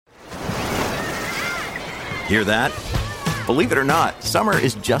Hear that? Believe it or not, summer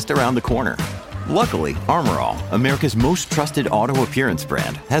is just around the corner. Luckily, Armor All, America's most trusted auto appearance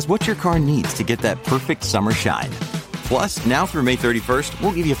brand, has what your car needs to get that perfect summer shine. Plus, now through May 31st,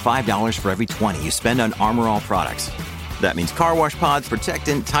 we'll give you $5 for every $20 you spend on Armor All products. That means car wash pods,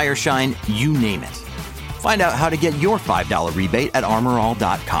 protectant, tire shine, you name it. Find out how to get your $5 rebate at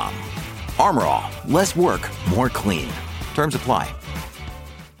armorall.com. Armor All, less work, more clean. Terms apply.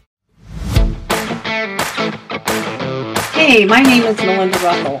 Hey, my name is Melinda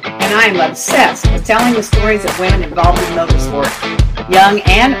Russell, and I'm obsessed with telling the stories of women involved in motorsport, young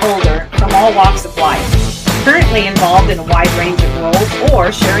and older, from all walks of life, currently involved in a wide range of roles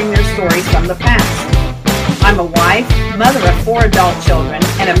or sharing their stories from the past. I'm a wife, mother of 4 adult children,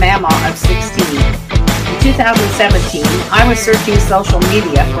 and a mama of 16. In 2017, I was searching social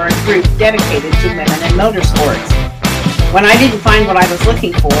media for a group dedicated to women in motorsports. When I didn't find what I was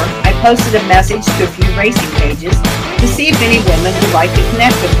looking for, I posted a message to a few racing pages to see if any women would like to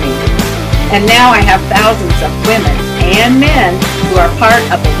connect with me. And now I have thousands of women and men who are part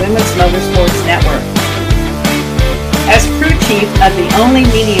of the Women's Motorsports Network. As crew chief of the only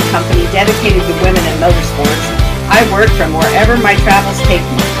media company dedicated to women in motorsports, I work from wherever my travels take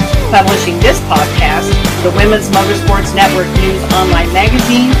me, publishing this podcast, the Women's Motorsports Network News Online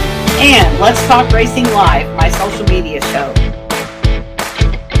Magazine, and Let's Talk Racing Live, my social media show.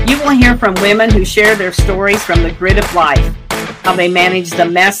 You will hear from women who share their stories from the grid of life, how they manage the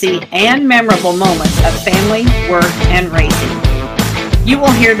messy and memorable moments of family, work, and racing. You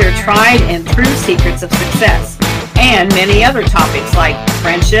will hear their tried and true secrets of success, and many other topics like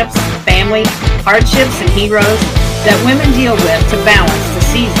friendships, family, hardships, and heroes that women deal with to balance the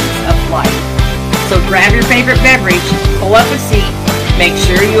seasons of life. So grab your favorite beverage, pull up a seat, make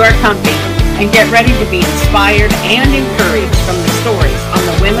sure you are comfy, and get ready to be inspired and encouraged from the stories on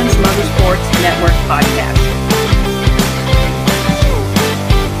the Women's Motorsports Network podcast.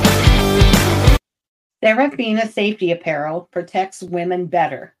 Serafina Safety Apparel protects women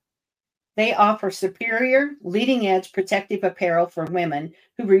better. They offer superior, leading-edge protective apparel for women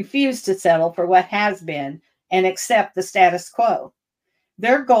who refuse to settle for what has been and accept the status quo.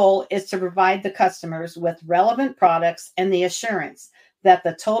 Their goal is to provide the customers with relevant products and the assurance that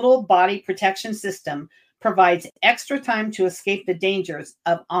the total body protection system provides extra time to escape the dangers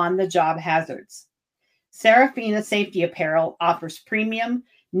of on-the-job hazards. Serafina Safety Apparel offers premium,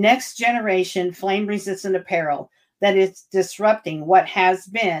 next-generation flame-resistant apparel that is disrupting what has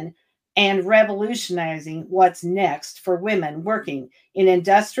been and revolutionizing what's next for women working in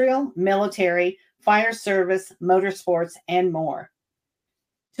industrial, military, fire service, motorsports, and more.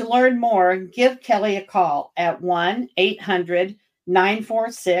 To learn more, give Kelly a call at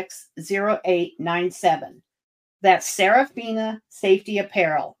 1-800-946-0897. That's Serafina Safety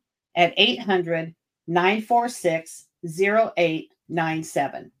Apparel at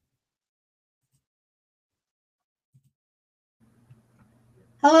 800-946-0897.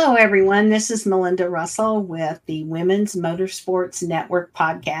 Hello, everyone. This is Melinda Russell with the Women's Motorsports Network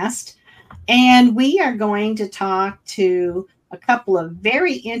podcast. And we are going to talk to a couple of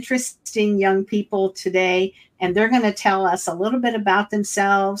very interesting young people today, and they're going to tell us a little bit about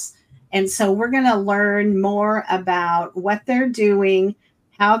themselves. And so we're going to learn more about what they're doing,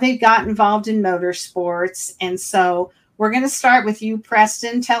 how they got involved in motorsports. And so we're going to start with you,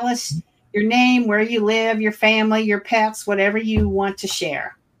 Preston. Tell us your name, where you live, your family, your pets, whatever you want to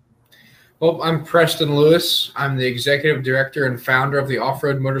share. Well, I'm Preston Lewis. I'm the executive director and founder of the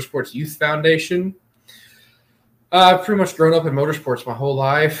Off-Road Motorsports Youth Foundation. I've pretty much grown up in motorsports my whole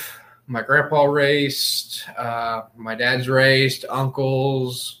life. My grandpa raced, my dad's raced,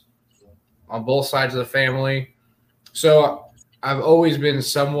 uncles on both sides of the family. So I've always been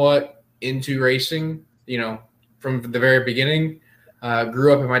somewhat into racing, from the very beginning.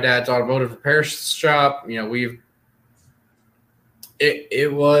 Grew up in my dad's automotive repair shop.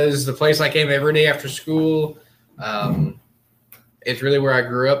 It was the place I came every day after school. It's really where I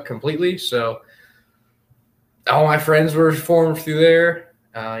grew up completely. So all my friends were formed through there.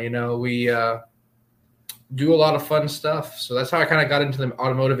 We do a lot of fun stuff. So that's how I kind of got into the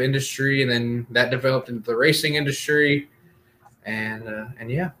automotive industry, and then that developed into the racing industry. And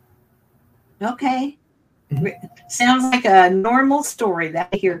yeah. Okay. Sounds like a normal story that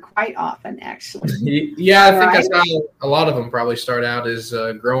I hear quite often, actually. Yeah, I think that's how a lot of them probably start out, is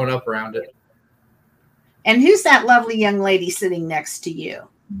growing up around it. And who's that lovely young lady sitting next to you?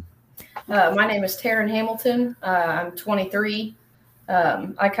 My name is Taryn Hamilton. I'm 23.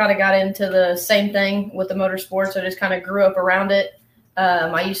 I kind of got into the same thing with the motorsports. I just kind of grew up around it.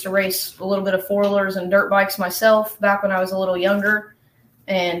 I used to race a little bit of four-wheelers and dirt bikes myself back when I was a little younger.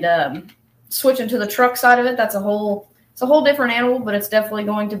 And switching to the truck side of it, it's a whole different animal, but it's definitely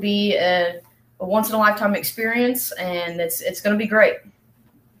going to be a once in a lifetime experience, and it's going to be great.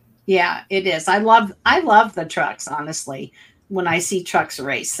 Yeah, it is. I love the trucks, honestly, when I see trucks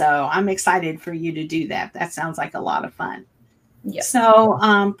race. So I'm excited for you to do that. That sounds like a lot of fun. Yeah.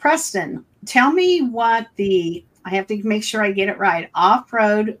 So, Preston, tell me what I have to make sure I get it right.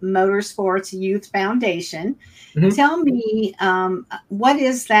 Off-Road Motorsports Youth Foundation. Mm-hmm. Tell me, what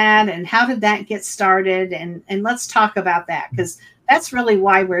is that and how did that get started? And let's talk about that, because that's really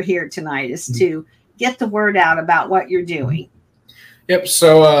why we're here tonight, is to get the word out about what you're doing. Yep.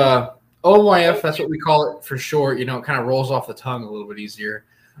 So OMYF, that's what we call it for short. You know, it kind of rolls off the tongue a little bit easier.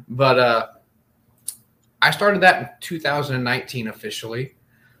 But I started that in 2019 officially.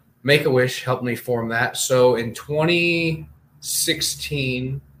 Make-A-Wish helped me form that. So in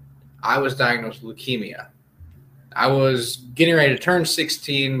 2016, I was diagnosed with leukemia. I was getting ready to turn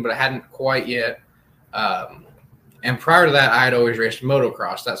 16, but I hadn't quite yet. And prior to that, I had always raced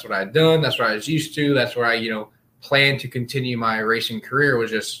motocross. That's what I had done. That's what I was used to. That's where I, planned to continue my racing career, was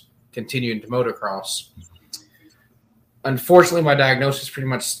just continuing to motocross. Unfortunately, my diagnosis pretty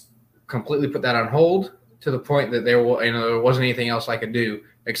much completely put that on hold, to the point that there wasn't anything else I could do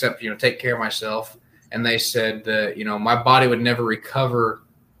except, take care of myself. And they said that, my body would never recover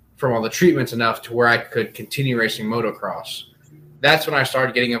from all the treatments enough to where I could continue racing motocross. That's when I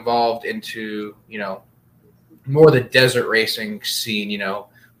started getting involved into, more the desert racing scene,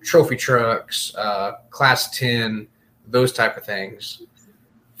 trophy trucks, class 10, those type of things.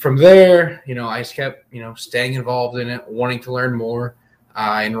 From there, I just kept, staying involved in it, wanting to learn more.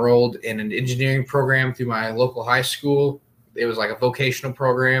 I enrolled in an engineering program through my local high school. It was like a vocational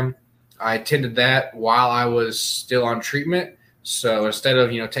program. I attended that while I was still on treatment. So instead of,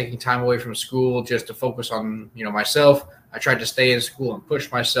 taking time away from school just to focus on, myself, I tried to stay in school and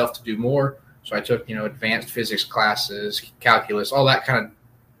push myself to do more. So I took, advanced physics classes, calculus, all that kind of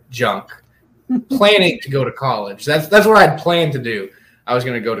junk, planning to go to college. That's what I'd planned to do. I was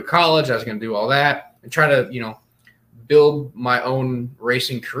going to go to college. I was going to do all that and try to, build my own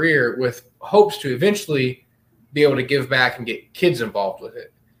racing career with hopes to eventually be able to give back and get kids involved with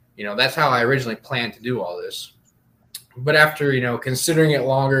it. That's how I originally planned to do all this. But after, considering it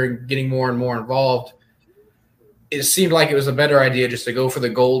longer and getting more and more involved, it seemed like it was a better idea just to go for the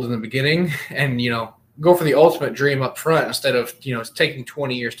gold in the beginning and, go for the ultimate dream up front instead of, taking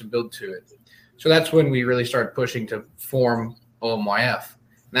 20 years to build to it. So that's when we really started pushing to form OMYF.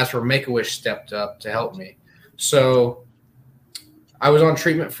 And that's where Make-A-Wish stepped up to help me. So I was on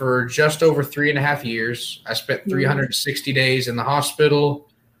treatment for just over 3.5 years. I spent 360 days in the hospital.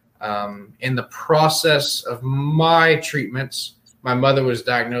 In the process of my treatments, my mother was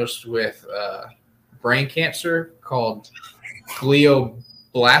diagnosed with brain cancer called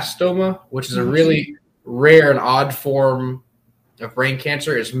glioblastoma, which is a really rare and odd form of brain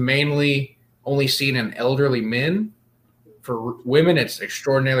cancer. It's mainly only seen in elderly men. For women, it's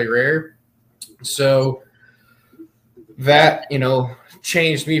extraordinarily rare. So that,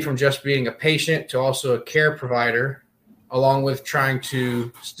 changed me from just being a patient to also a care provider, along with trying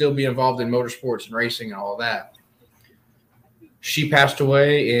to still be involved in motorsports and racing and all of that. She passed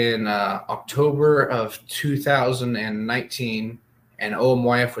away in October of 2019, and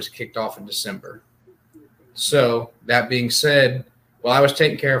OMYF was kicked off in December. So that being said, while I was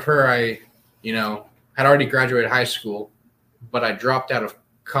taking care of her, I, had already graduated high school, but I dropped out of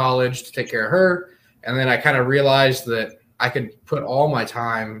college to take care of her. And then I kind of realized that I could put all my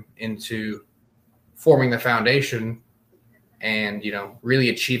time into forming the foundation and, really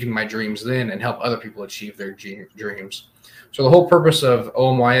achieving my dreams then and help other people achieve their dreams. So the whole purpose of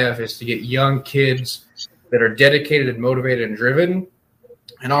OMYF is to get young kids that are dedicated and motivated and driven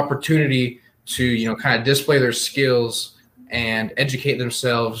an opportunity to, kind of display their skills and educate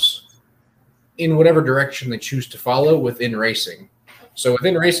themselves in whatever direction they choose to follow within racing. So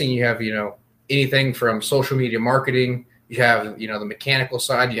within racing, you have, anything from social media marketing, you have, the mechanical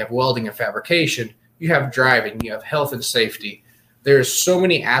side, you have welding and fabrication, you have driving, you have health and safety. There's so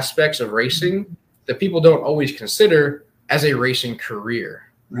many aspects of racing that people don't always consider as a racing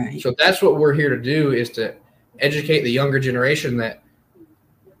career. Right. So that's what we're here to do, is to educate the younger generation that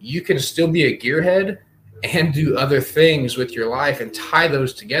you can still be a gearhead and do other things with your life and tie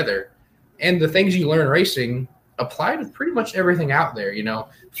those together. And the things you learn racing apply to pretty much everything out there,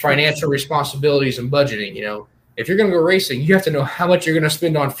 financial responsibilities and budgeting. If you're going to go racing, you have to know how much you're going to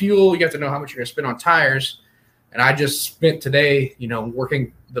spend on fuel. You have to know how much you're going to spend on tires. And I just spent today,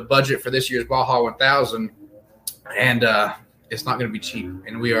 working the budget for this year's Baja 1000, and it's not going to be cheap.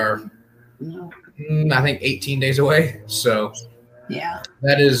 And we are, I think, 18 days away. So yeah,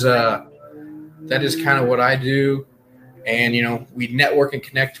 that is that is kind of what I do. And, we network and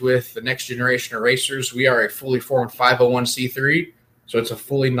connect with the next generation of racers. We are a fully formed 501c3, so it's a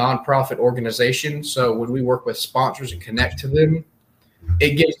fully nonprofit organization. So when we work with sponsors and connect to them,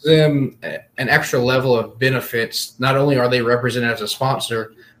 it gives them an extra level of benefits. Not only are they represented as a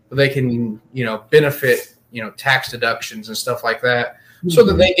sponsor, but they can, benefit, tax deductions and stuff like that, so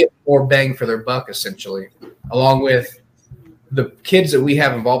that they get more bang for their buck, essentially, along with the kids that we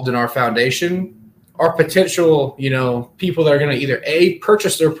have involved in our foundation. Are potential, people that are going to either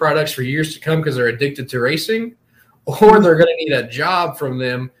purchase their products for years to come because they're addicted to racing, or they're going to need a job from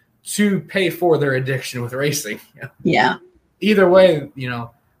them to pay for their addiction with racing. Yeah. Either way,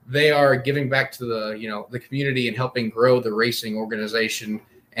 they are giving back to the community and helping grow the racing organization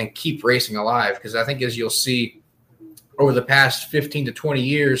and keep racing alive. Because I think, as you'll see over the past 15 to 20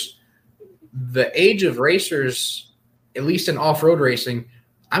 years, the age of racers, at least in off-road racing,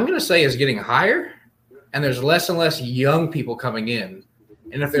 I'm going to say is getting higher. And there's less and less young people coming in.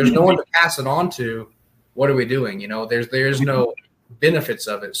 And if there's no one to pass it on to, what are we doing? There's no benefits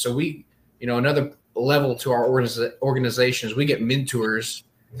of it. So we, another level to our organizations, we get mentors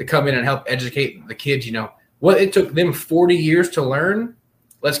to come in and help educate the kids, what it took them 40 years to learn.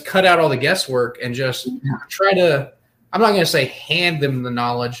 Let's cut out all the guesswork and just try to, I'm not going to say hand them the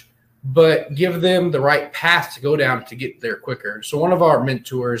knowledge, but give them the right path to go down to get there quicker. So one of our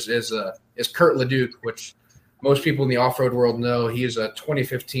mentors is Kurt Leduc, which most people in the off-road world know. He is a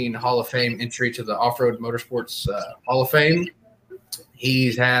 2015 Hall of Fame entry to the Off-Road Motorsports Hall of Fame.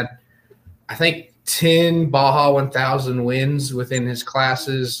 He's had, I think, 10 Baja 1000 wins within his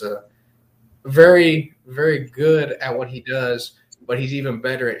classes. Very, very good at what he does, but he's even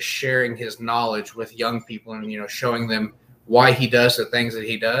better at sharing his knowledge with young people and, showing them why he does the things that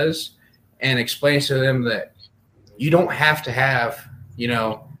he does, and explains to them that you don't have to have,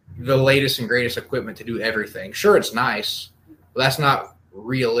 the latest and greatest equipment to do everything. Sure, it's nice, but that's not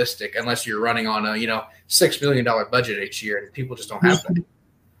realistic unless you're running on a, $6 million budget each year, and people just don't have that.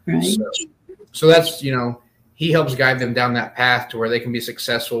 Right. So that's, he helps guide them down that path to where they can be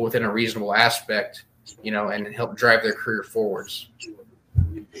successful within a reasonable aspect, and help drive their career forwards.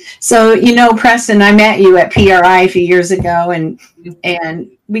 So, Preston, I met you at PRI a few years ago, and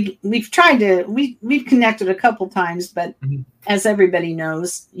we've connected a couple times, but as everybody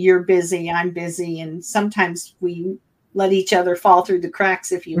knows, you're busy, I'm busy, and sometimes we let each other fall through the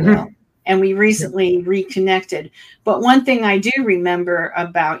cracks, if you will. And we recently reconnected. But one thing I do remember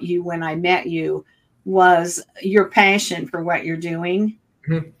about you when I met you was your passion for what you're doing.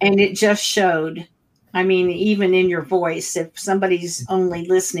 And it just showed. I mean, even in your voice, if somebody's only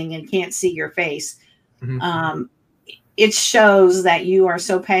listening and can't see your face, it shows that you are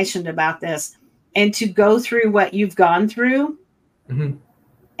so passionate about this. And to go through what you've gone through,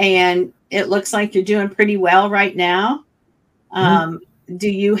 and it looks like you're doing pretty well right now. Do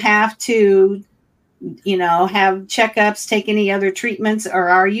you have to, have checkups, take any other treatments, or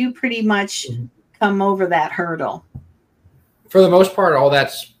are you pretty much come over that hurdle? For the most part, all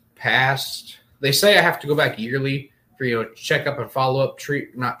that's passed. They say I have to go back yearly for, checkup and follow-up,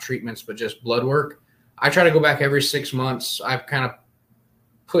 not treatments, but just blood work. I try to go back every 6 months. I've kind of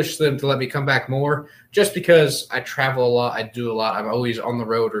pushed them to let me come back more just because I travel a lot. I do a lot. I'm always on the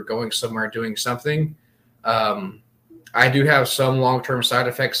road or going somewhere doing something. I do have some long-term side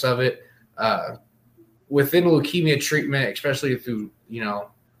effects of it. Within leukemia treatment, especially through,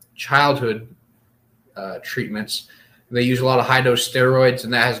 childhood treatments, they use a lot of high-dose steroids,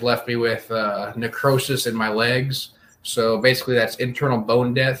 and that has left me with necrosis in my legs. So basically that's internal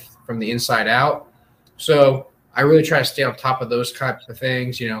bone death from the inside out. So I really try to stay on top of those types of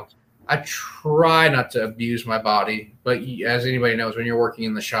things. I try not to abuse my body, but as anybody knows, when you're working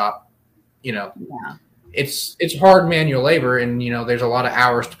in the shop, it's hard manual labor, and, there's a lot of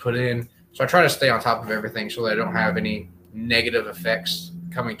hours to put in. So I try to stay on top of everything so that I don't have any negative effects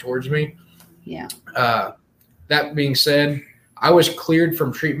coming towards me. Yeah. That being said, I was cleared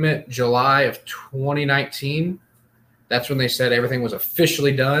from treatment July of 2019. That's when they said everything was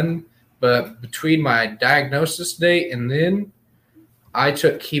officially done. But between my diagnosis date and then, I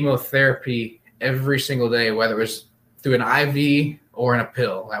took chemotherapy every single day, whether it was through an IV or in a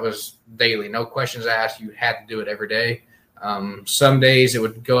pill. That was daily, no questions asked. You had to do it every day. Some days it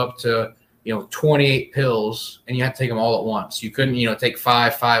would go up to 28 pills, and you had to take them all at once. You couldn't take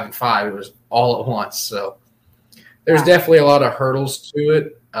 5, 5, and 5. It was all at once. So there's definitely a lot of hurdles to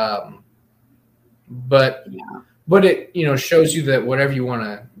it. But it shows you that whatever you want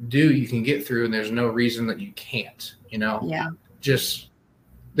to do, you can get through, and there's no reason that you can't. Just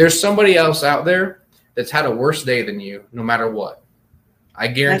there's somebody else out there that's had a worse day than you, no matter what. I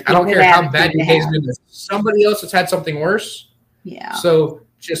guarantee. I don't care how bad your day's been. Somebody else has had something worse. Yeah. So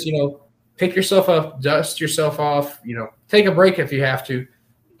just, pick yourself up, dust yourself off, take a break if you have to,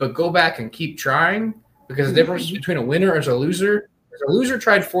 but go back and keep trying, because the difference between a winner and a loser is a loser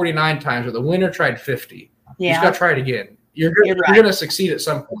tried 49 times, but the winner tried 50. You just got to try it again. You're going to succeed at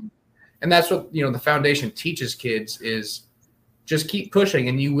some point. And that's what, the foundation teaches kids is just keep pushing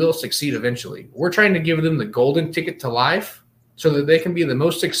and you will succeed eventually. We're trying to give them the golden ticket to life so that they can be the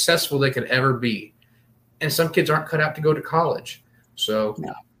most successful they could ever be. And some kids aren't cut out to go to college. So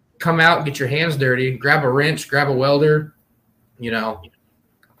come out, get your hands dirty, grab a wrench, grab a welder,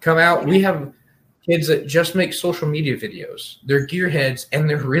 come out. We have kids that just make social media videos. They're gearheads and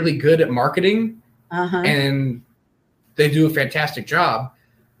they're really good at marketing and they do a fantastic job.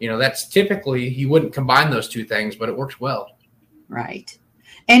 That's typically, you wouldn't combine those two things, but it works well. Right.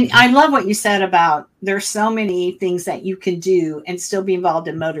 And I love what you said about there's so many things that you can do and still be involved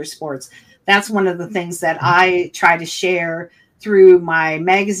in motorsports. That's one of the things that I try to share through my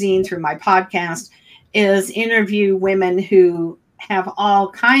magazine, through my podcast, is interview women who have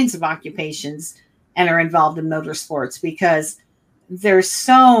all kinds of occupations and are involved in motorsports, because there's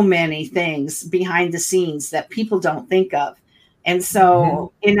so many things behind the scenes that people don't think of. And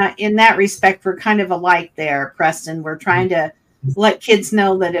so in that respect, we're kind of alike there, Preston. We're trying to let kids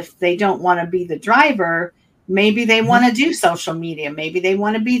know that if they don't want to be the driver, maybe they want to do social media. Maybe they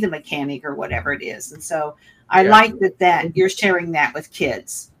want to be the mechanic or whatever it is. And so I like that you're sharing that with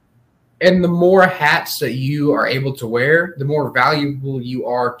kids. And the more hats that you are able to wear, the more valuable you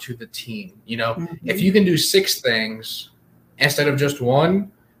are to the team. If you can do 6 things instead of just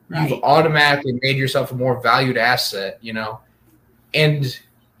one, you've automatically made yourself a more valued asset, And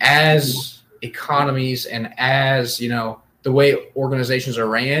as economies and as, the way organizations are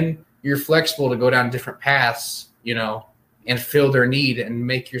ran, you're flexible to go down different paths, and fill their need and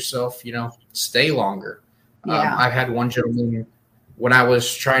make yourself, stay longer. I've had one gentleman, when I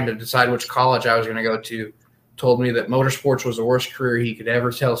was trying to decide which college I was going to go to, told me that motorsports was the worst career he could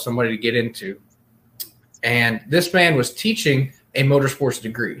ever tell somebody to get into. And this man was teaching a motorsports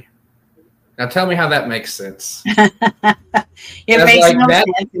degree. Now tell me how that makes sense. It makes no sense.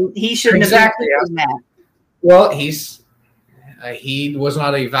 He shouldn't have been doing that. Well, he was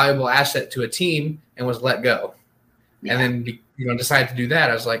not a valuable asset to a team and was let go. And then, decided to do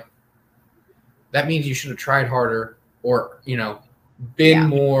that. I was like, that means you should have tried harder or, been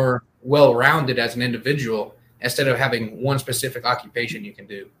more well-rounded as an individual instead of having one specific occupation you can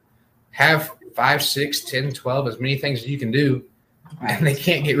do. Have 5, 6, 10, 12, as many things as you can do, and they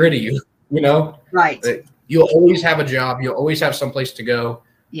can't get rid of you, Right. You'll always have a job. You'll always have someplace to go.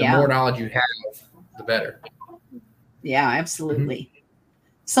 The more knowledge you have, the better. Yeah, absolutely.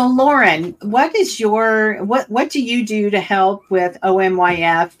 So Lauren, what do you do to help with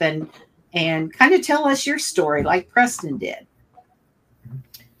OMYF and kind of tell us your story like Preston did?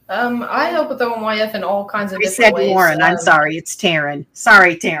 I help with OMYF in all kinds of different ways. Lauren, I'm sorry, it's Taryn.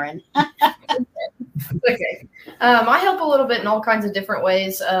 Sorry, Taryn. Okay. I help a little bit in all kinds of different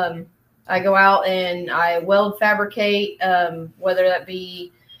ways. I go out and I weld fabricate, whether that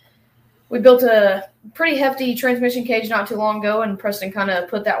be, we built a pretty hefty transmission cage not too long ago, and Preston kind of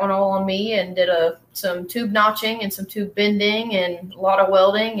put that one all on me and did some tube notching and some tube bending and a lot of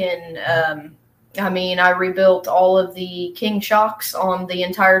welding. And I rebuilt all of the King shocks on the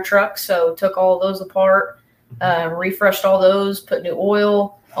entire truck. So took all those apart, refreshed all those, put new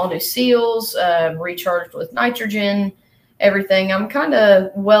oil, all new seals, recharged with nitrogen, everything. I'm kind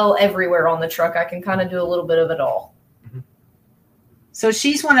of everywhere on the truck. I can kind of do a little bit of it all. So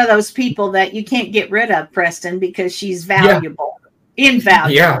she's one of those people that you can't get rid of, Preston, because she's valuable,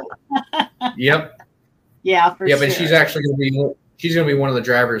 invaluable. Yeah. Yep. Yeah, for sure. But she's actually going to be one of the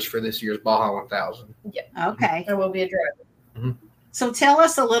drivers for this year's Baja 1000. Yeah. Okay. There will be a driver. So tell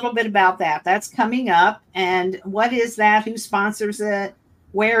us a little bit about that. That's coming up. And what is that? Who sponsors it?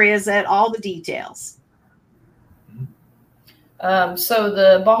 Where is it? All the details. So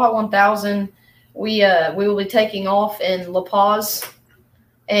the Baja 1000, we will be taking off in La Paz,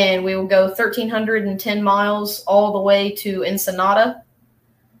 and we will go 1,310 miles all the way to Ensenada.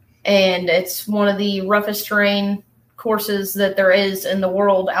 And it's one of the roughest terrain courses that there is in the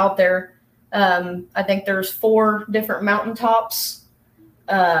world out there. I think there's 4 different mountaintops,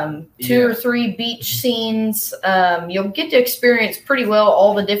 2 or 3 beach scenes. You'll get to experience pretty well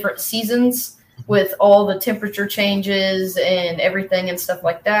all the different seasons with all the temperature changes and everything and stuff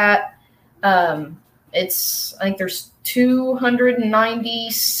like that. I think there's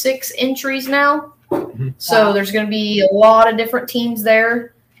 296 entries now. So there's going to be a lot of different teams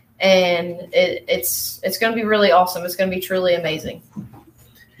there, and it's going to be really awesome. It's going to be truly amazing.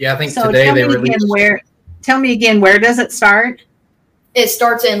 Yeah, I think So today they released. Tell me again, where does it start? It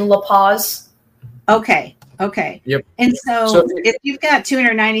starts in La Paz. Okay. Yep. And so if you've got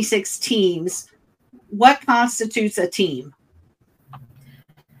 296 teams, what constitutes a team?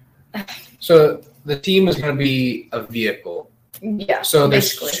 So the team is going to be a vehicle. Yeah. So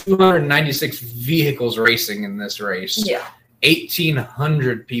there's basically 296 vehicles racing in this race. Yeah.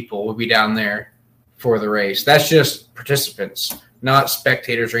 1,800 people will be down there for the race. That's just participants, not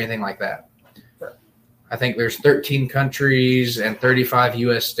spectators or anything like that. I think there's 13 countries and 35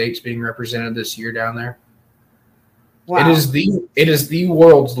 U.S. states being represented this year down there. Wow. It is the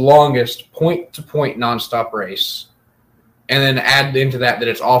world's longest point-to-point nonstop race. And then add into that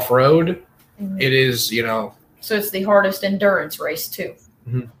it's off-road. Mm-hmm. It is, So it's the hardest endurance race too.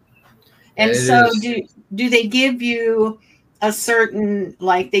 Mm-hmm. And so do they give you a certain,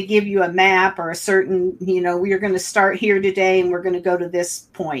 like they give you a map or a certain, we're going to start here today and we're going to go to this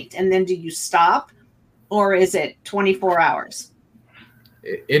point. And then do you stop? Or is it 24 hours?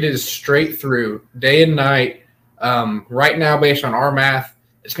 It is straight through, day and night. Right now, based on our math,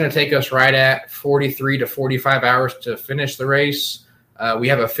 it's going to take us right at 43 to 45 hours to finish the race. We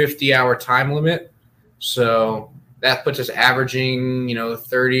have a 50-hour time limit. So that puts us averaging,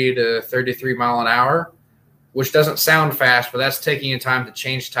 30 to 33 mile an hour, which doesn't sound fast, but that's taking time to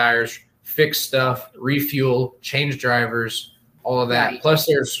change tires, fix stuff, refuel, change drivers, all of that. Right. Plus,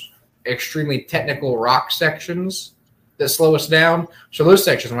 there's extremely technical rock sections that slow us down. So those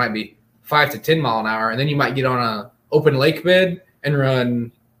sections might be 5 to 10 mile an hour, and then you might get on an open lake bed and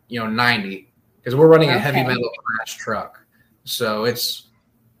run, 90, because we're running a heavy metal class truck. So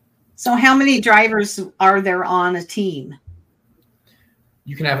how many drivers are there on a team?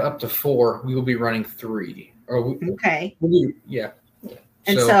 You can have up to 4. We will be running 3. Okay. Yeah.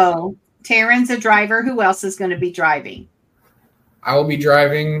 And so Taryn's a driver. Who else is going to be driving? I will be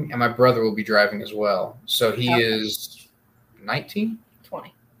driving, and my brother will be driving as well. So he is 19?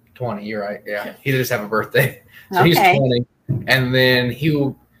 20, you're right. Yeah. He just have a birthday. So he's 20. And then he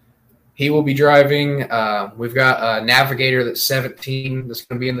will be driving. We've got a navigator that's 17 that's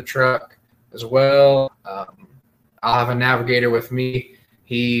going to be in the truck as well. I'll have a navigator with me.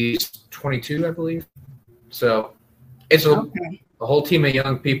 He's 22, I believe. So it's a whole team of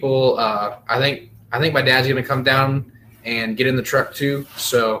young people. I think my dad's going to come down and get in the truck too.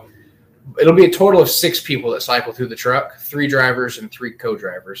 So it'll be a total of 6 people that cycle through the truck, 3 drivers and 3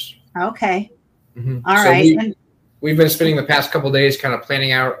 co-drivers. Okay. Mm-hmm. All right. We've been spending the past couple of days kind of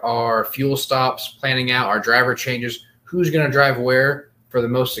planning out our fuel stops, planning out our driver changes, who's going to drive where for the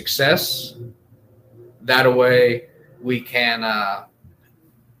most success. That way we can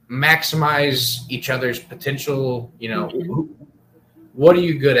maximize each other's potential. What are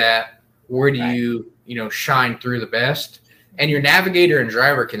you good at? Where do you shine through the best? And your navigator and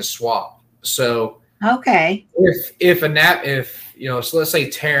driver can swap. So if so let's say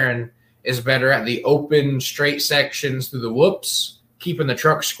Taryn is better at the open straight sections through the whoops, keeping the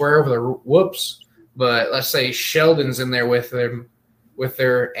truck square over the whoops. But let's say Sheldon's in there with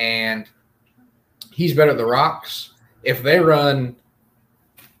her, and he's better at the rocks. If they run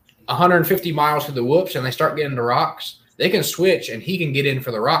 150 miles through the whoops and they start getting to rocks, they can switch and he can get in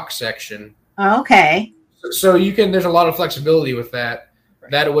for the rock section. Okay. So there's a lot of flexibility with that.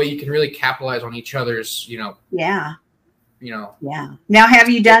 That way you can really capitalize on each other's, Yeah. Yeah. Now, have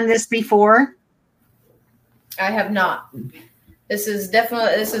you done this before? I have not. This is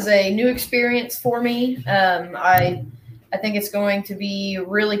a new experience for me. I think it's going to be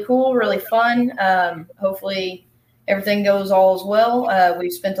really cool, really fun. Hopefully everything goes all as well.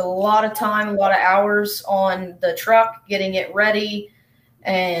 We've spent a lot of time, a lot of hours on the truck, getting it ready,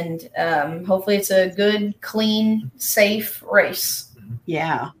 and hopefully it's a good, clean, safe race.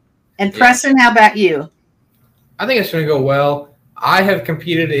 Yeah. And Preston, how about you? I think it's going to go well. I have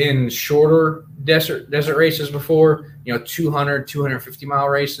competed in shorter desert races before, 200, 250 mile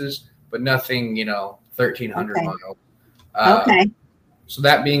races, but nothing, 1,300 miles. Okay. So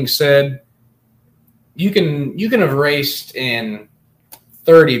that being said, you can have raced in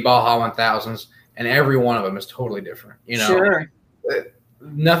 30 Baja 1000s, and every one of them is totally different. Sure.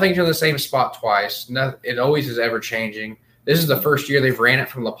 Nothing's in the same spot twice. It always is ever changing. This is the first year they've ran it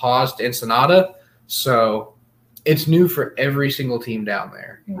from La Paz to Ensenada, so it's new for every single team down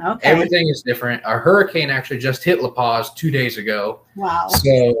there. Okay. Everything is different. A hurricane actually just hit La Paz 2 days ago. Wow.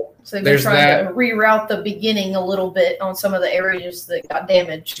 So they're trying to reroute the beginning a little bit on some of the areas that got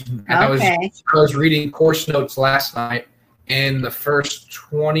damaged. I was reading course notes last night. In the first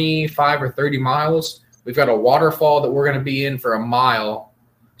 25 or 30 miles, we've got a waterfall that we're going to be in for a mile.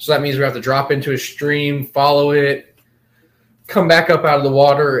 So that means we have to drop into a stream, follow it, come back up out of the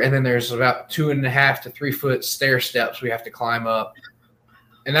water, and then there's about 2.5 to 3 foot stair steps we have to climb up.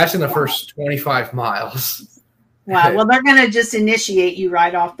 And that's in the first 25 miles. Wow. Well, they're going to just initiate you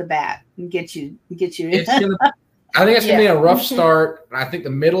right off the bat and get you. I think it's going to be a rough start. I think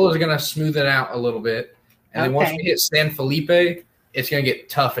the middle is going to smooth it out a little bit. And then once we hit San Felipe, it's going to get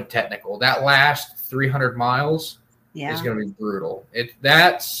tough and technical. That last 300 miles is going to be brutal.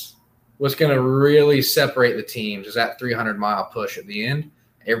 That's what's going to really separate the teams is that 300-mile push at the end.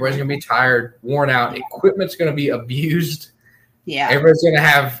 Everybody's going to be tired, worn out. Equipment's going to be abused. Yeah. Everybody's going to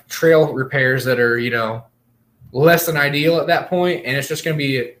have trail repairs that are, less than ideal at that point, and it's just going to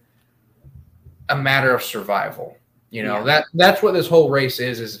be a matter of survival. That's what this whole race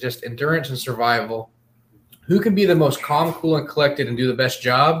is just endurance and survival. Who can be the most calm, cool, and collected and do the best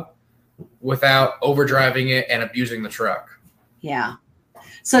job without overdriving it and abusing the truck? Yeah.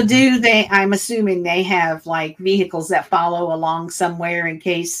 So I'm assuming they have like vehicles that follow along somewhere in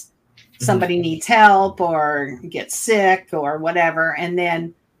case somebody needs help or gets sick or whatever. And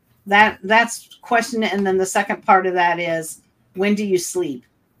then that's question. And then the second part of that is, when do you sleep?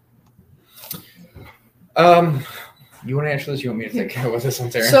 You want to answer this? You want me to think about this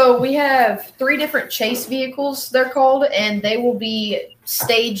one, Sarah? So we have 3 different chase vehicles, they're called, and they will be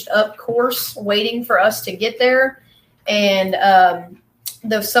staged up course waiting for us to get there. And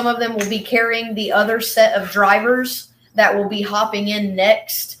some of them will be carrying the other set of drivers that will be hopping in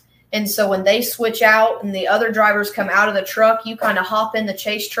next. And so when they switch out and the other drivers come out of the truck, you kind of hop in the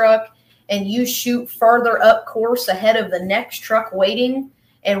chase truck and you shoot further up course ahead of the next truck waiting.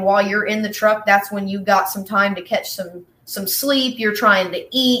 And while you're in the truck, that's when you got some time to catch some sleep. You're trying to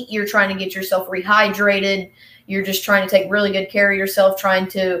eat. You're trying to get yourself rehydrated. You're just trying to take really good care of yourself, trying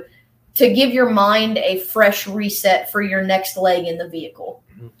to give your mind a fresh reset for your next leg in the vehicle.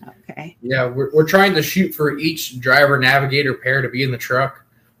 Okay. Yeah, we're trying to shoot for each driver navigator pair to be in the truck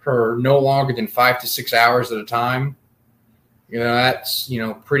for no longer than 5 to 6 hours at a time. That's,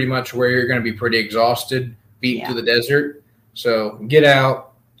 pretty much where you're going to be pretty exhausted, beaten to the desert. So get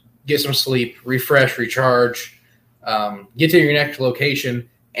out, get some sleep, refresh, recharge, get to your next location.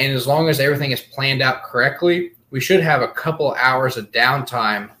 And as long as everything is planned out correctly, we should have a couple hours of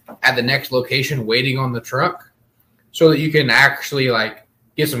downtime at the next location waiting on the truck so that you can actually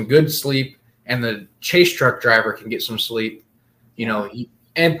get some good sleep and the chase truck driver can get some sleep,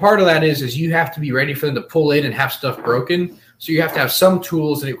 And part of that is you have to be ready for them to pull in and have stuff broken. So you have to have some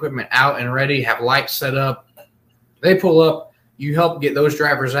tools and equipment out and ready, have lights set up. They pull up, you help get those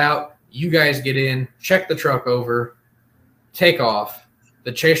drivers out. You guys get in, check the truck over, take off.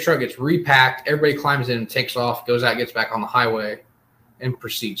 The chase truck gets repacked. Everybody climbs in and takes off, goes out, gets back on the highway, and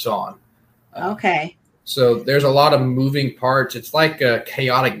proceeds on. Okay. So there's a lot of moving parts. It's like a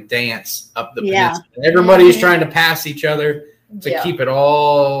chaotic dance up the peninsula. Everybody's trying to pass each other to keep it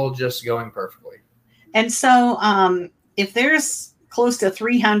all just going perfectly. And so if there's close to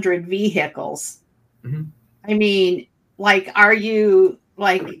 300 vehicles, I mean, are you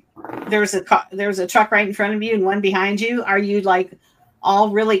there's a truck right in front of you and one behind you? Are you all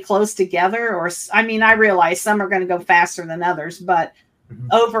really close together? Or, I mean, I realize some are going to go faster than others, but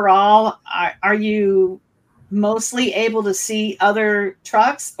overall, are you mostly able to see other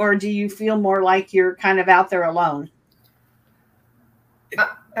trucks, or do you feel more like you're kind of out there alone?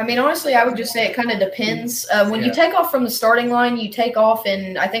 I mean, honestly, I would just say it kind of depends. When you take off from the starting line, you take off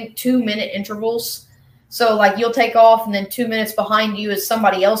in, I think, 2-minute intervals. So, you'll take off, and then 2 minutes behind you is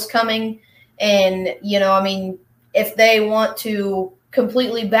somebody else coming. And, I mean, if they want to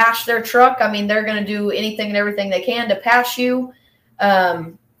completely bash their truck, I mean, they're going to do anything and everything they can to pass you.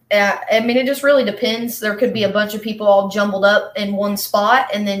 I mean, it just really depends. There could be a bunch of people all jumbled up in one spot,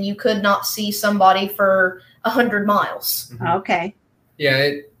 and then you could not see somebody for 100 miles. Okay. Yeah,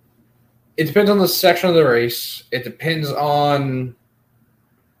 it depends on the section of the race. It depends on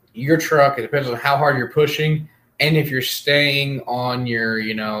your truck. It depends on how hard you're pushing, and if you're staying on your,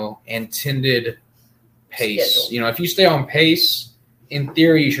 intended pace. Schedule. If you stay on pace, in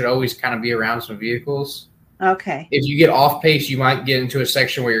theory, you should always kind of be around some vehicles. Okay. If you get off pace, you might get into a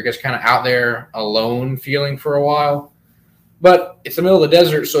section where you're just kind of out there alone feeling for a while. But it's the middle of the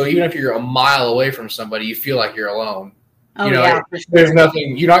desert, so even if you're a mile away from somebody, you feel like you're alone. Oh, yeah, for sure. There's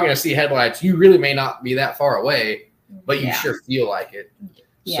nothing. You're not going to see headlights. You really may not be that far away, but you sure feel like it.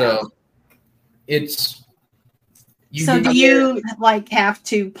 Yeah. So it's. Do you have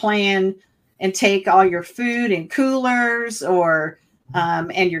to plan and take all your food and coolers, or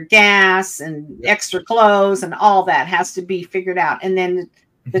and your gas and extra clothes and all that has to be figured out? And then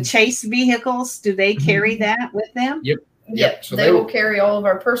the chase vehicles, do they carry that with them? Yep. So they will carry all of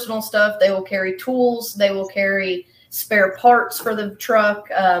our personal stuff. They will carry tools. They will carry spare parts for the truck,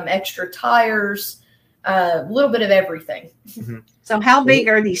 extra tires, a little bit of everything. Mm-hmm. So how big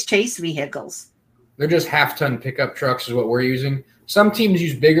are these chase vehicles? They're just half-ton pickup trucks is what we're using. Some teams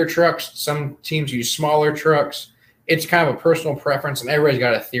use bigger trucks. Some teams use smaller trucks. It's kind of a personal preference, and everybody's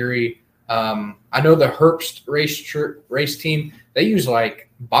got a theory. I know the Herbst race team, they use like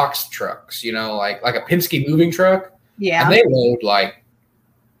box trucks, like a Penske moving truck. Yeah. And they load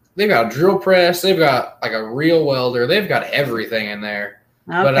they've got a drill press. They've got like a real welder. They've got everything in there.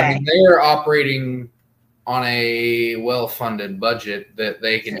 Okay. But I mean, they're operating on a well-funded budget that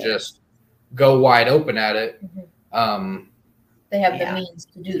they can just go wide open at it. They have the means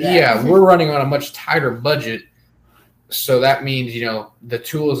to do that. Yeah, we're running on a much tighter budget. So that means, the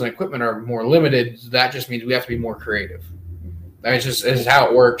tools and equipment are more limited. That just means we have to be more creative. That's just how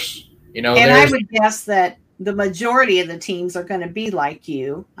it works. And I would guess that the majority of the teams are going to be like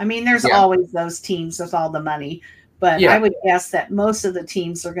you. I mean, there's always those teams with all the money, but I would guess that most of the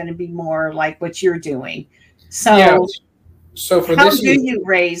teams are going to be more like what you're doing. So, for how this do you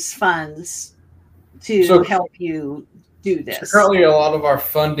raise funds to help you do this? So currently, a lot of our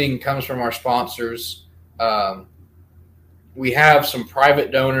funding comes from our sponsors. We have some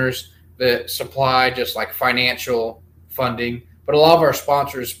private donors that supply just like financial funding, but a lot of our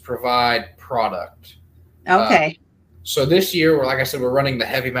sponsors provide product. Okay. So this year, we're running the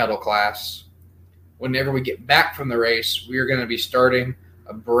heavy metal class. Whenever we get back from the race, we are going to be starting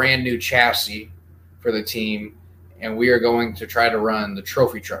a brand new chassis for the team, and we are going to try to run the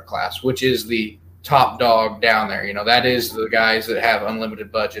trophy truck class, which is the top dog down there. That is the guys that have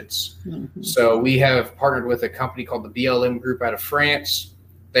unlimited budgets. Mm-hmm. So we have partnered with a company called the BLM Group out of France.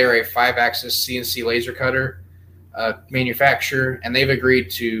 They're a 5-axis CNC laser cutter manufacturer, and they've agreed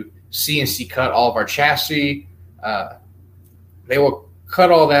to CNC cut all of our chassis. They will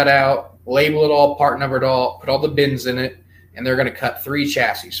cut all that out, label it all, part numbered all, put all the bins in it, and they're going to cut 3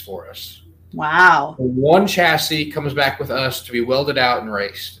 chassis for us. Wow. One chassis comes back with us to be welded out and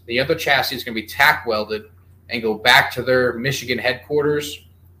raced. The other chassis is going to be tack welded and go back to their Michigan headquarters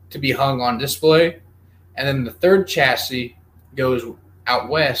to be hung on display. And then the third chassis goes out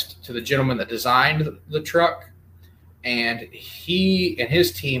west to the gentleman that designed the truck. And he and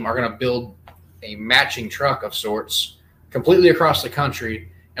his team are going to build a matching truck of sorts completely across the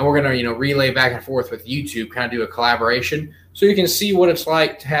country. And we're going to, relay back and forth with YouTube, kind of do a collaboration. So you can see what it's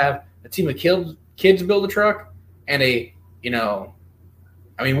like to have a team of kids build a truck and we're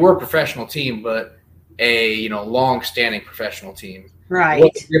a professional team, but a, long-standing professional team. Right.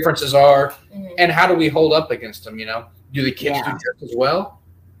 What the differences are and how do we hold up against them, Do the kids do just as well?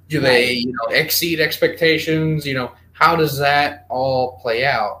 Do they, exceed expectations? How does that all play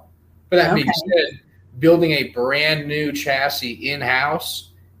out? But that being said, building a brand new chassis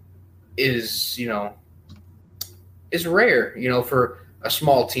in-house is rare, for a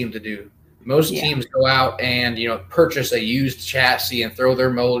small team to do. Most teams go out and, purchase a used chassis and throw their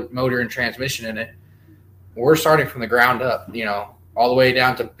motor and transmission in it. We're starting from the ground up, all the way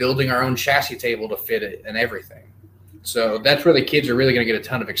down to building our own chassis table to fit it and everything. So that's where the kids are really going to get a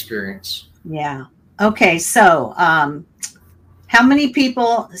ton of experience. Yeah. Okay. So, how many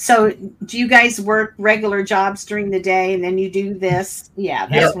people, do you guys work regular jobs during the day and then you do this? Yeah,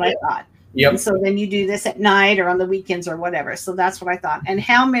 that's what I thought. Yep. And so then you do this at night or on the weekends or whatever. So that's what I thought. And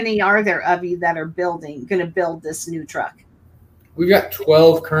how many are there of you that are going to build this new truck? We've got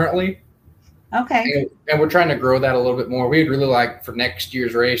 12 currently. Okay. And we're trying to grow that a little bit more. We'd really like for next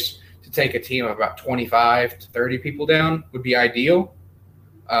year's race to take a team of about 25 to 30 people down would be ideal.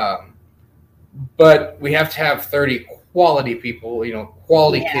 But we have to have 30 quality people,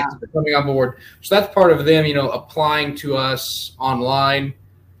 quality kids that are coming on board. So that's part of them, applying to us online.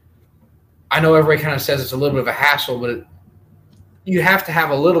 I know everybody kind of says it's a little bit of a hassle, but you have to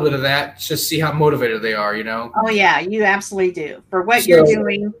have a little bit of that to see how motivated they are, Oh, yeah, you absolutely do. For what you're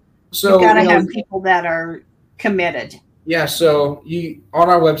doing, you got to have people that are committed. Yeah, so on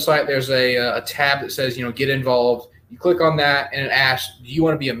our website, there's a tab that says, get involved. You click on that, and it asks, do you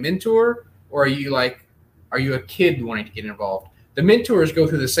want to be a mentor, or are you a kid wanting to get involved? The mentors go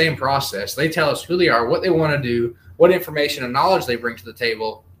through the same process. They tell us who they are, what they want to do, what information and knowledge they bring to the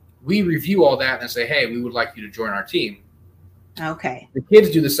table. We review all that and say, hey, we would like you to join our team. Okay. The kids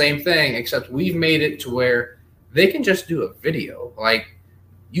do the same thing, except we've made it to where they can just do a video. Like,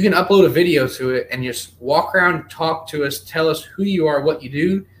 you can upload a video to it and just walk around, talk to us, tell us who you are, what you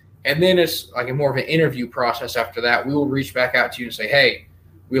do. And then it's like a more of an interview process after that. We will reach back out to you and say, hey,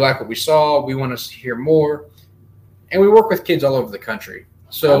 we like what we saw. We want to hear more. And we work with kids all over the country.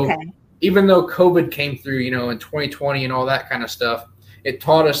 So even though COVID came through, in 2020 and all that kind of stuff, it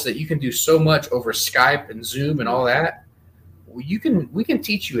taught us that you can do so much over Skype and Zoom and all that. We can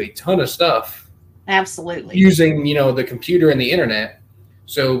teach you a ton of stuff. Absolutely. Using, the computer and the internet.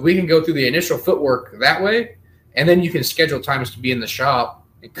 So we can go through the initial footwork that way, and then you can schedule times to be in the shop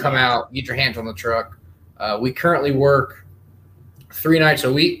and come out, get your hands on the truck. We currently work 3 nights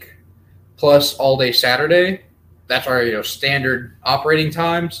a week plus all day Saturday. That's our, standard operating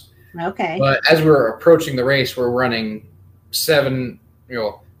times. Okay. But as we're approaching the race, we're running 7,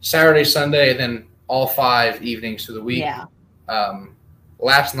 Saturday, Sunday, and then all 5 evenings through the week. Yeah.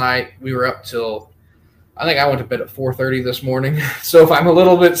 Last night we were up till, I think I went to bed at 4:30 this morning. So if I'm a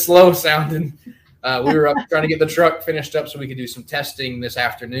little bit slow sounding, we were up trying to get the truck finished up so we could do some testing this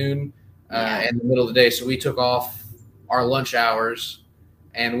afternoon in the middle of the day. So we took off our lunch hours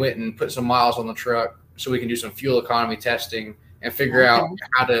and went and put some miles on the truck so we can do some fuel economy testing and figure out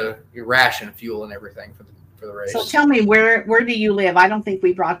how to ration fuel and everything for the race. So tell me, where do you live? I don't think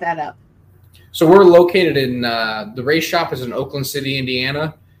we brought that up. So we're located in the race shop is in Oakland City,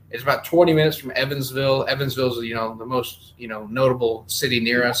 Indiana. It's about 20 minutes from Evansville. Evansville is, the most, notable city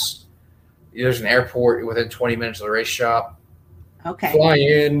near us. There's an airport within 20 minutes of the race shop. Okay. Fly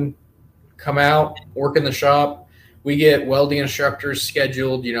in, come out, work in the shop. We get welding instructors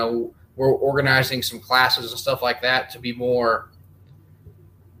scheduled. We're organizing some classes and stuff like that to be more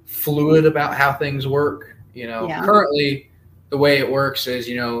fluid about how things work. Currently the way it works is,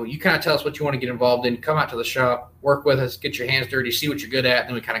 you kind of tell us what you want to get involved in, come out to the shop, work with us, get your hands dirty, see what you're good at, and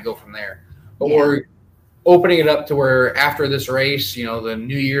then we kind of go from there. But we're opening it up to where after this race, the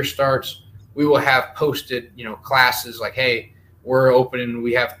new year starts, we will have posted, classes like, hey, we're opening,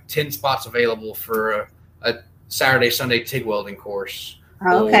 we have 10 spots available for a Saturday, Sunday TIG welding course.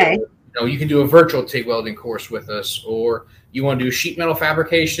 Okay. Or, you can do a virtual TIG welding course with us, or you want to do sheet metal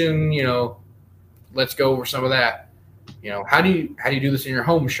fabrication, let's go over some of that. How do you do this in your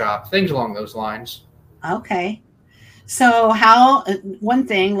home shop? Things along those lines. Okay. So one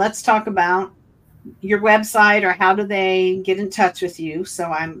thing, let's talk about your website, or how do they get in touch with you? So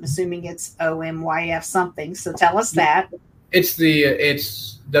I'm assuming it's OMYF something. So tell us that. It's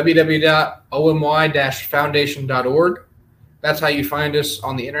www.omy-foundation.org. That's how you find us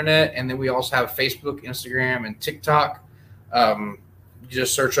on the internet. And then we also have Facebook, Instagram, and TikTok. You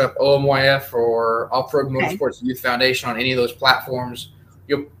just search up OMYF or Off-Road Motorsports Youth Foundation on any of those platforms.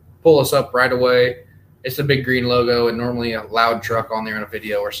 You'll pull us up right away. It's a big green logo and normally a loud truck on there in a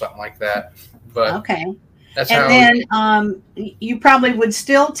video or something like that. But that's how. And then you probably would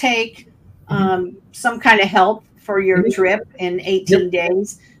still take some kind of help for your trip in 18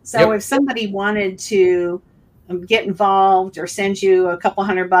 days. So if somebody wanted to get involved or send you a couple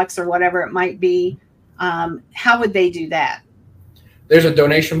 $100 or whatever it might be, how would they do that? There's a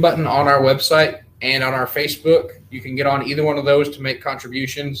donation button on our website and on our Facebook. You can get on either one of those to make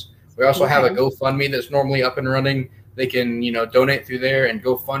contributions. We also have a GoFundMe that's normally up and running. They can, donate through there, and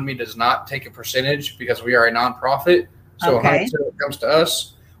GoFundMe does not take a percentage because we are a nonprofit. So 100% comes to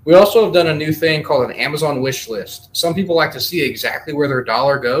us. We also have done a new thing called an Amazon wish list. Some people like to see exactly where their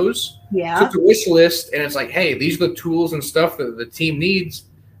dollar goes. Yeah. So it's a wish list, and it's like, hey, these are the tools and stuff that the team needs.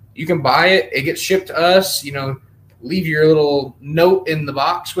 You can buy it. It gets shipped to us, leave your little note in the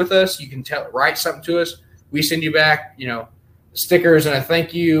box with us. You can write something to us. We send you back, stickers and a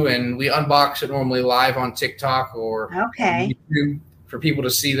thank you, and we unbox it normally live on TikTok or YouTube for people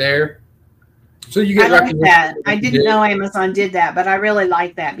to see there. So you get I like that. I didn't know Amazon did that, but I really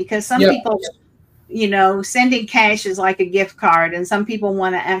like that because some people, sending cash is like a gift card, and some people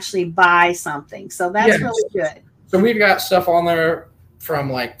want to actually buy something. So that's really good. So we've got stuff on there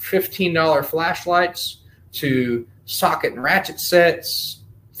from like $15 flashlights to socket and ratchet sets,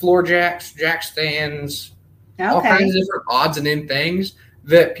 floor jacks, jack stands, all kinds of different odds and end things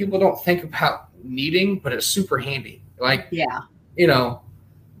that people don't think about needing, but it's super handy. Like,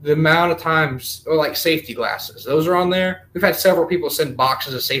 the amount of times, or like safety glasses, those are on there. We've had several people send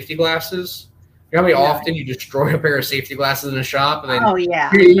boxes of safety glasses. You know how many often you destroy a pair of safety glasses in a shop, and then you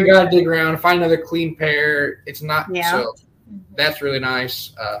got to dig around, find another clean pair. It's not so. That's really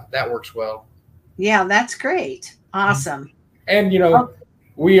nice. That works well. Yeah, that's great. Awesome. And,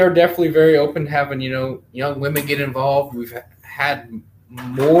 we are definitely very open to having, young women get involved. We've had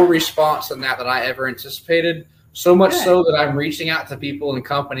more response than I ever anticipated. So much so that I'm reaching out to people and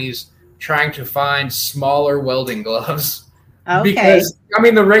companies trying to find smaller welding gloves. Because,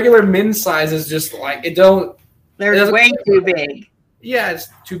 the regular men's size is just like, they're way too big. Yeah, it's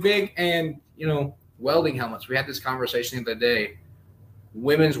too big. And, welding helmets. We had this conversation the other day.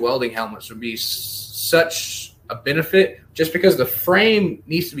 Women's welding helmets would be such a benefit just because the frame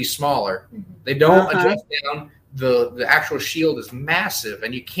needs to be smaller. They don't adjust down. the actual shield is massive,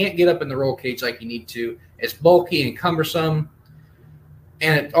 and you can't get up in the roll cage like you need to. It's bulky and cumbersome,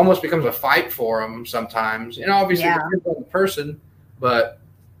 and it almost becomes a fight for them sometimes. And obviously, it depends on the person, but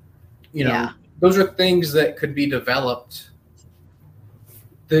those are things that could be developed.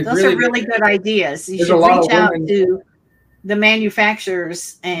 Those are really good ideas. You should reach out to the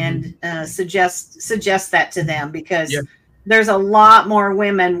manufacturers and suggest that to them, because there's a lot more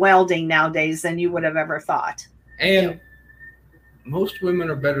women welding nowadays than you would have ever thought. And most women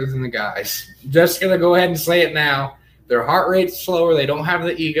are better than the guys. Just going to go ahead and say it now. Their heart rate's slower. They don't have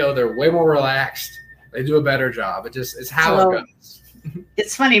the ego. They're way more relaxed. They do a better job. It's how it goes.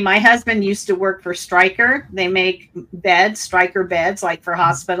 It's funny. My husband used to work for Stryker. They make Stryker beds, like for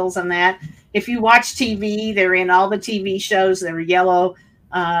hospitals and that. If you watch TV, they're in all the TV shows. They're yellow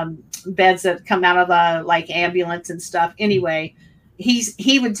beds that come out of the like ambulance and stuff. Anyway,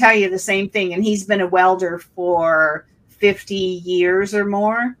 he would tell you the same thing, and he's been a welder for 50 years or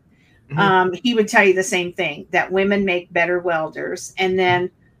more. He would tell you the same thing, that women make better welders. And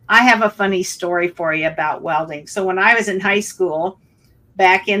then I have a funny story for you about welding. So when I was in high school,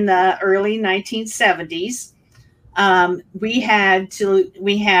 back in the early 1970s, we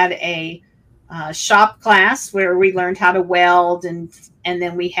had a shop class where we learned how to weld, and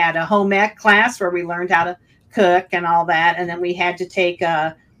then we had a home ec class where we learned how to cook and all that, and then we had to take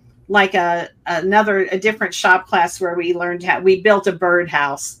a different shop class where we learned how we built a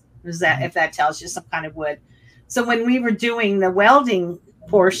birdhouse. If that tells you, some kind of wood. So when we were doing the welding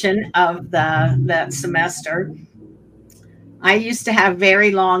portion of that semester, I used to have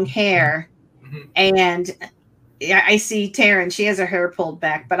very long hair, and I see Taryn, she has her hair pulled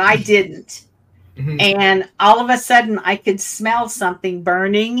back, but I didn't. And all of a sudden I could smell something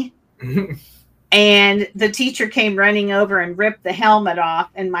burning. And the teacher came running over and ripped the helmet off,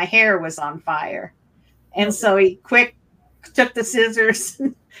 and my hair was on fire. And so he took the scissors.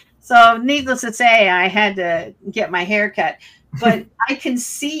 So needless to say, I had to get my hair cut. But I can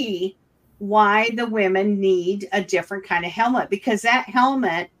see why the women need a different kind of helmet, because that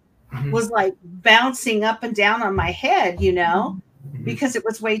helmet was like bouncing up and down on my head, because it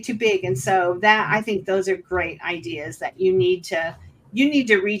was way too big. And so I think those are great ideas that you need to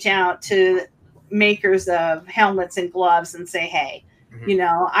reach out to makers of helmets and gloves and say, hey,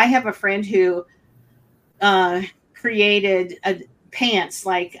 I have a friend who created pants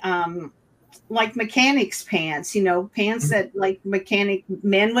like mechanics pants, pants that like mechanic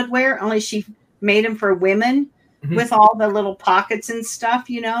men would wear, only she made them for women with all the little pockets and stuff,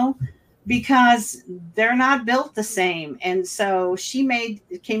 because they're not built the same. And so she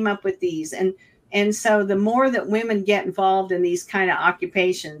came up with these. And so the more that women get involved in these kind of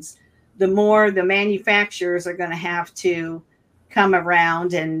occupations, the more the manufacturers are going to have to come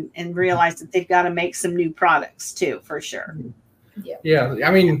around and realize that they've got to make some new products too, for sure. Yeah.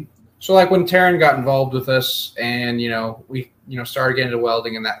 I mean, so like when Taryn got involved with us and, we, started getting into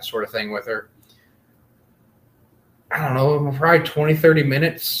welding and that sort of thing with her, I don't know, probably 20, 30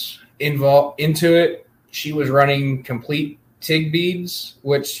 minutes into it, she was running complete TIG beads,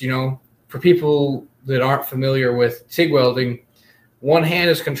 which, for people that aren't familiar with TIG welding, one hand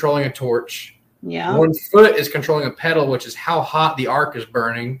is controlling a torch. Yeah. One foot is controlling a pedal, which is how hot the arc is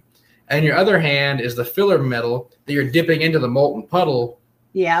burning. And your other hand is the filler metal that you're dipping into the molten puddle.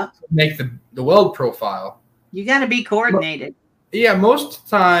 Yeah. To make the weld profile. You got to be coordinated. Yeah. Most of the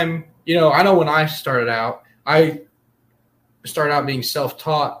time, I know when I started out being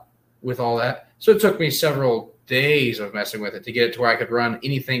self-taught with all that. So it took me several days of messing with it to get it to where I could run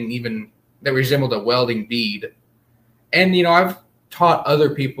anything even that resembled a welding bead. And, I've taught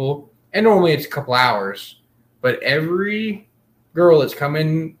other people, and normally it's a couple hours, but every girl that's come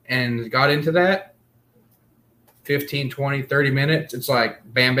in and got into that, 15, 20, 30 minutes, it's like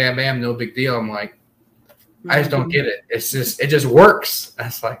bam, bam, bam, no big deal. I'm like, I just don't get it. It just works.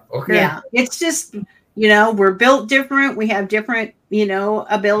 That's like, okay. Yeah. It's just, we're built different. We have different,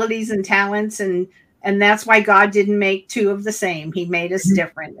 abilities and talents, and that's why God didn't make two of the same. He made us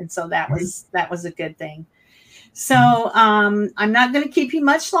different. And so that was a good thing. So I'm not going to keep you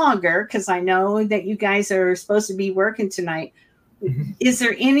much longer, because I know that you guys are supposed to be working tonight. Is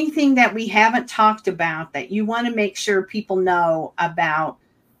there anything that we haven't talked about that you want to make sure people know about,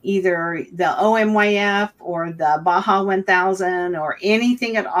 either the OMYF or the Baja 1000 or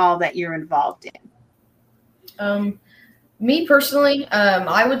anything at all that you're involved in? Me personally,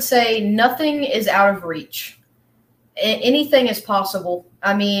 I would say nothing is out of reach. Anything is possible.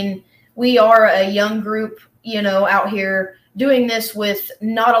 I mean, we are a young group, out here doing this with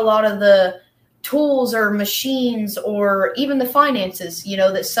not a lot of the tools or machines or even the finances,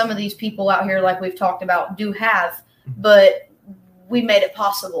 that some of these people out here, like we've talked about, do have, but we made it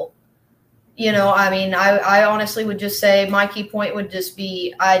possible. I honestly would just say my key point would just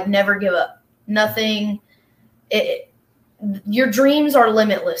be I'd never give up. Nothing. Your dreams are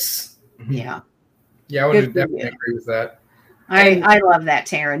limitless. Yeah. Yeah, I would definitely agree with that. I love that,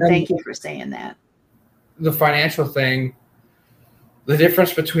 Taryn. Thank you for saying that. The financial thing, the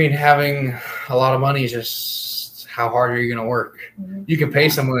difference between having a lot of money is just how hard are you going to work. Mm-hmm. You can pay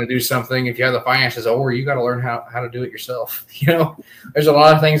someone to do something if you have the finances, or you got to learn how to do it yourself. There's a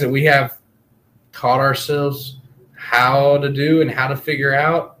lot of things that we have taught ourselves how to do and how to figure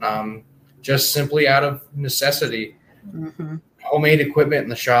out just simply out of necessity. Mm-hmm. Homemade equipment in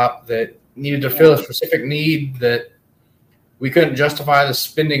the shop that needed to fill a specific need that we couldn't justify the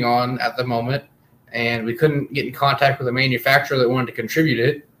spending on at the moment, and we couldn't get in contact with a manufacturer that wanted to contribute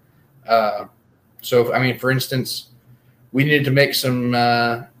it. For instance, we needed to make some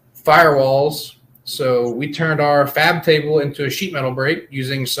firewalls, so we turned our fab table into a sheet metal brake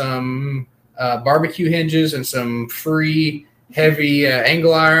using some barbecue hinges and some free heavy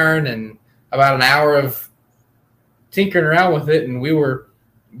angle iron and about an hour of tinkering around with it, and we were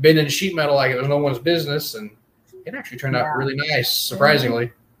bending sheet metal like it was no one's business, and it actually turned out really nice,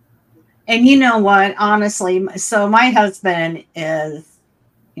 surprisingly. And you know what, honestly, so my husband is,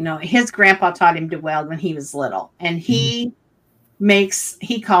 his grandpa taught him to weld when he was little, and he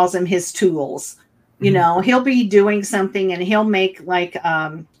calls them his tools. He'll be doing something and he'll make like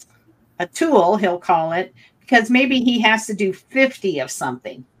a tool, he'll call it, because maybe he has to do 50 of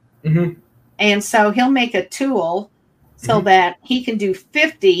something. Mm-hmm. And so he'll make a tool so that he can do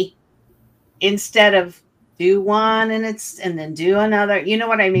 50 instead of do one and then do another. You know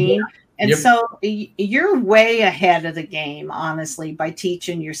what I mean? Yeah. And so you're way ahead of the game, honestly, by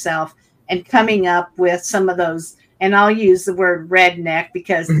teaching yourself and coming up with some of those. And I'll use the word redneck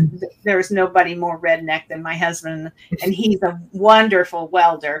because there's nobody more redneck than my husband. And he's a wonderful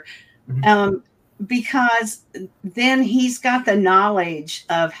welder. Because then he's got the knowledge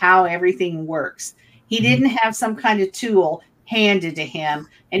of how everything works. He didn't have some kind of tool handed to him,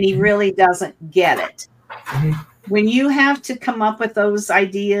 and he really doesn't get it. When you have to come up with those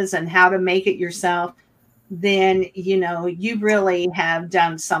ideas and how to make it yourself, then, you really have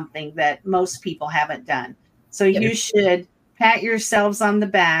done something that most people haven't done. So you should pat yourselves on the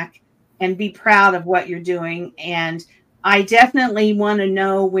back and be proud of what you're doing. And I definitely want to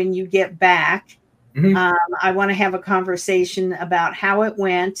know when you get back. I want to have a conversation about how it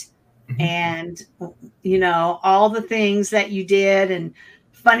went and, all the things that you did and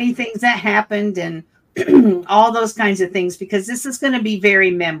funny things that happened and all those kinds of things, because this is going to be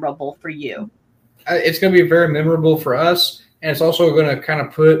very memorable for you. It's going to be very memorable for us. And it's also going to kind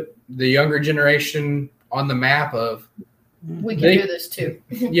of put the younger generation on the map of we can do this too.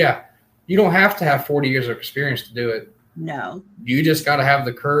 Yeah. You don't have to have 40 years of experience to do it. No. You just got to have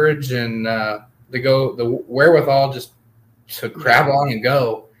the courage and the wherewithal just to grab on and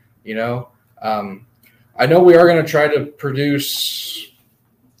go, I know we are going to try to produce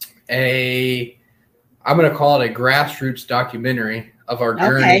I'm going to call it a grassroots documentary of our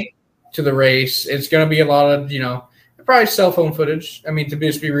journey to the race. It's going to be a lot of, probably cell phone footage. I mean, to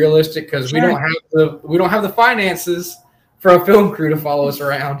be realistic, because we don't have the finances for a film crew to follow us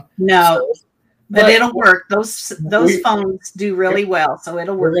around. No, so, but it'll work. Those phones do really well, so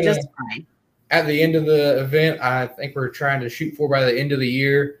it'll work just fine. At the end of the event, I think we're trying to shoot for by the end of the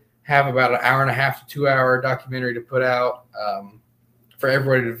year, have about an hour and a half to 2 hour documentary to put out for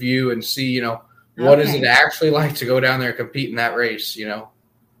everybody to view and see, what is it actually like to go down there and compete in that race,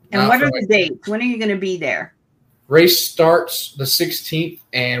 And what are the dates? When are you going to be there? Race starts the 16th,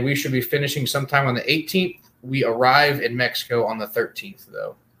 and we should be finishing sometime on the 18th. We arrive in Mexico on the 13th,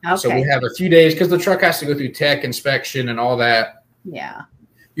 though. Okay. So we have a few days because the truck has to go through tech inspection and all that. Yeah.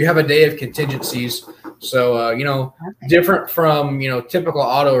 You have a day of contingencies. So, different from, typical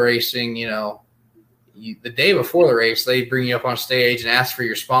auto racing, the day before the race, they bring you up on stage and ask for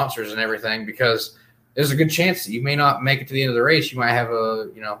your sponsors and everything, because there's a good chance that you may not make it to the end of the race. You might have a,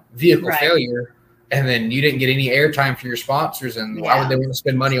 vehicle failure, and then you didn't get any airtime from your sponsors, and why would they want to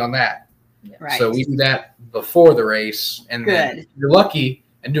spend money on that? Right. So we do that before the race, and then if you're lucky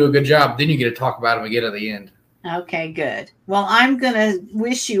and do a good job, then you get to talk about them again at the end. Okay, good. Well, I'm going to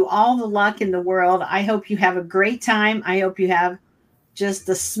wish you all the luck in the world. I hope you have a great time. I hope you have just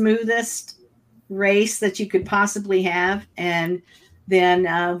the smoothest race that you could possibly have. And then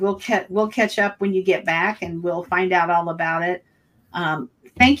we'll catch up when you get back, and we'll find out all about it.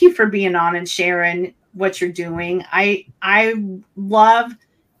 Thank you for being on and sharing what you're doing. I love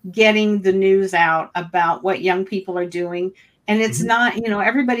getting the news out about what young people are doing. And it's not,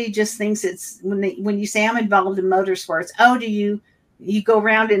 everybody just thinks it's when you say I'm involved in motorsports. Oh, do you go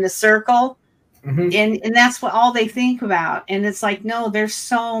around in a circle? And that's what all they think about. And it's like, no, there's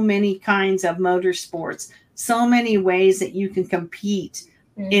so many kinds of motorsports, so many ways that you can compete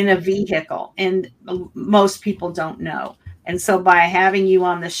in a vehicle. And most people don't know. And so by having you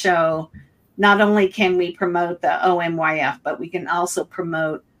on the show, not only can we promote the OMYF, but we can also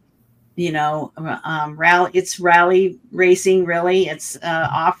promote, rally. It's rally racing, really. It's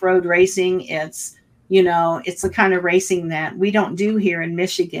off-road racing. It's, it's the kind of racing that we don't do here in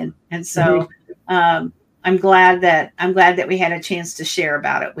Michigan. And so I'm glad that we had a chance to share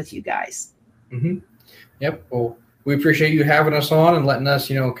about it with you guys. Yep. Well, we appreciate you having us on and letting us,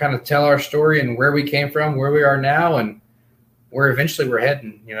 kind of tell our story and where we came from, where we are now, and where eventually we're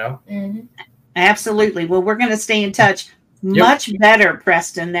heading, Absolutely. Well, we're going to stay in touch much better,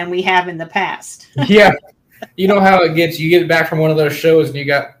 Preston, than we have in the past. Yeah. You know how it gets. You get back from one of those shows and you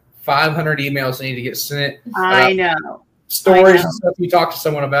got 500 emails that need to get sent. I know. Stories and stuff you talk to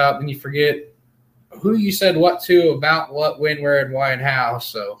someone about, and you forget who you said what to, about what, when, where, and why, and how.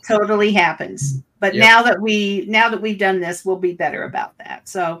 So totally happens. But now that we've done this, we'll be better about that.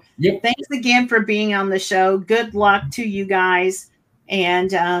 So thanks again for being on the show. Good luck to you guys.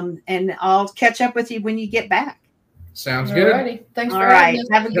 And I'll catch up with you when you get back. Sounds good. Alrighty. Thanks for having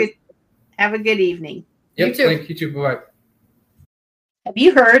us. Have a good evening. Yep. You too. Thank you too. Bye. Have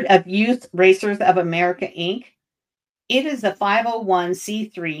you heard of Youth Racers of America, Inc.? It is a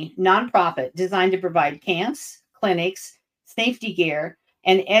 501c3 nonprofit designed to provide camps, clinics, safety gear,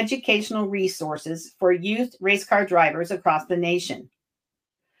 and educational resources for youth race car drivers across the nation.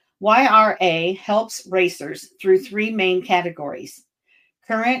 YRA helps racers through three main categories: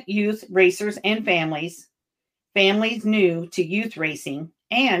 current youth racers and families, families new to youth racing,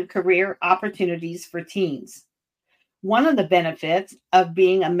 and career opportunities for teens. One of the benefits of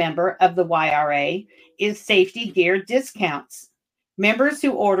being a member of the YRA is safety gear discounts. Members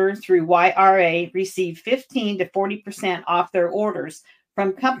who order through YRA receive 15 to 40% off their orders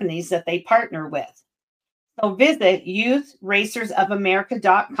from companies that they partner with. So visit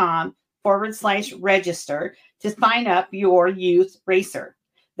youthracersofamerica.com/register to sign up your youth racer.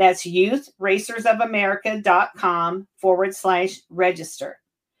 That's youthracersofamerica.com/register.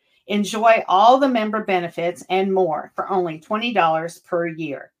 Enjoy all the member benefits and more for only $20 per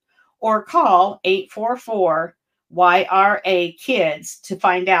year. Or call 844-YRA-KIDS to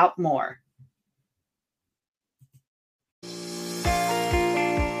find out more.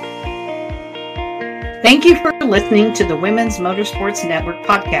 Thank you for listening to the Women's Motorsports Network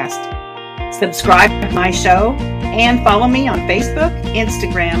podcast. Subscribe to my show and follow me on Facebook,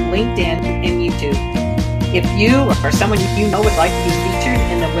 Instagram, LinkedIn, and YouTube. If you or someone you know would like to be featured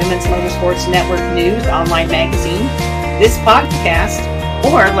in the Women's Motorsports Network News online magazine, this podcast,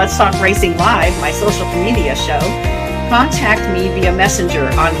 or Let's Talk Racing Live, my social media show, contact me via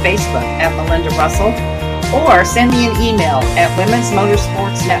Messenger on Facebook at Melinda Russell, or send me an email at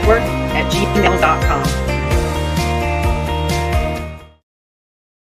womensmotorsportsnetwork